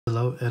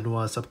Hello and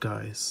what's up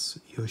guys,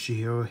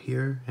 Yoshihiro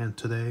here, and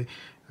today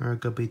we're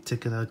gonna be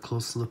taking a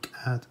close look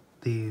at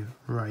the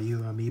Ryu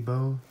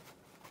amiibo,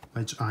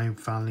 which I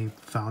finally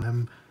found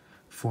him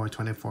for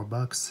 24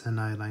 bucks and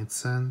 99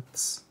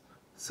 cents.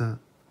 So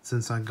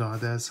since I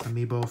got this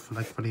amiibo for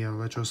the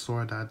retro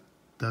store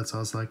that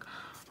sells like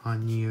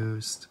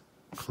unused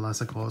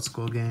classic old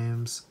school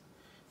games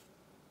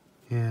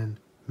and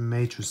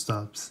major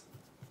stuffs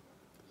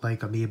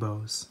like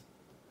amiibos.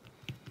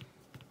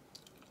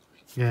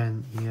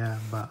 And yeah,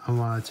 but I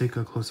want to take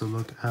a closer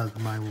look at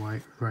my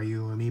white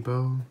Ryu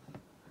amiibo.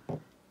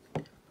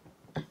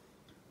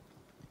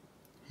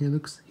 He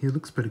looks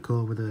pretty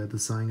cool with the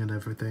design and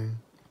everything.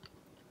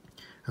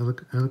 It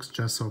looks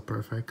just so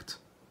perfect.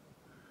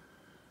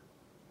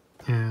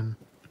 And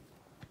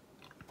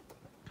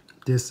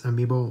this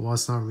amiibo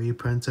was not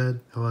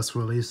reprinted. It was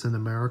released in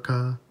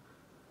America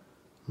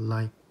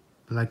like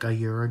a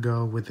year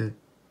ago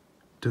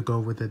to go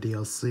with the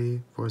DLC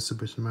for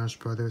Super Smash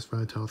Bros. For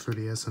Nintendo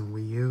 3DS and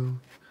Wii U.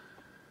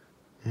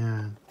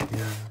 And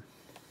yeah,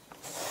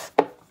 as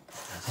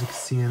you can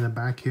see in the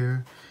back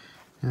here,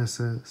 it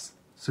says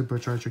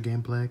Supercharger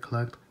gameplay,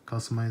 collect,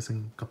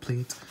 customizing,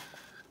 complete.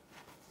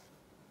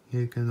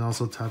 You can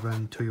also tap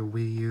into your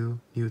Wii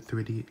U, new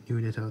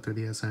Nintendo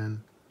 3DS,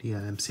 and the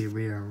MC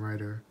reader and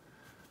writer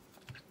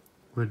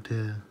with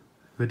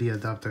the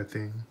adapter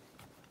thing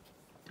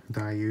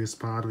that I use,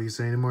 but I don't use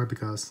it anymore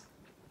because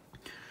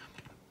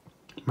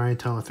my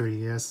Nintendo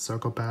 3DS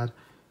circle pad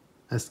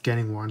is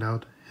getting worn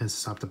out and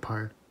stopped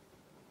apart.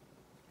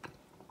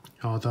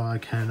 Although I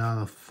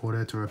cannot afford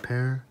it to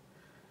repair,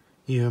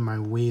 even my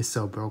Wii is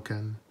still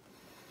broken.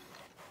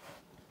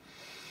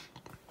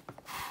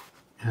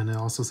 And it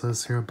also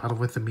says here, battle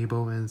with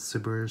amiibo in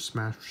Super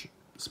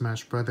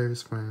Smash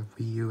Brothers for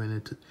Wii U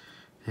and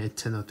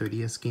Nintendo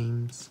 3DS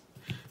games.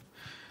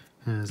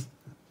 And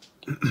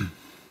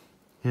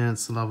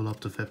it's level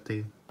up to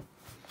 50.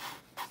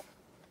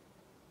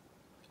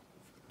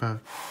 But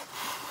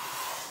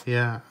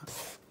yeah,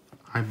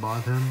 I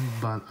bought him,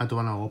 but I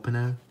don't want to open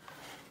it.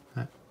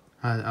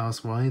 I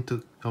was willing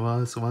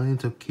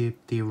to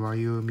keep the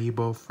Ryu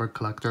amiibo for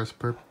collectors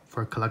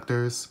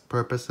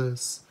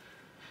purposes.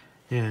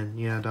 And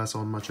yeah, that's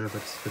all much of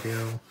this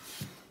video.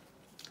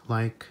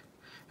 Like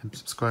and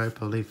subscribe,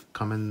 and leave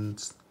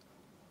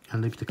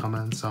the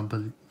comments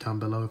down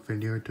below if you're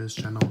new to this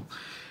channel,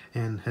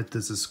 and hit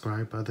the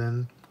subscribe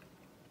button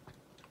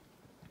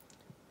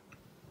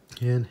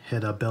and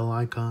hit a bell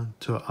icon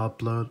to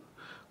upload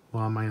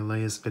one of my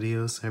latest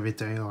videos every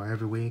day or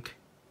every week.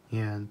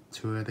 And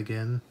do it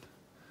again.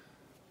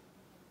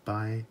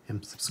 Bye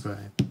and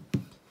subscribe.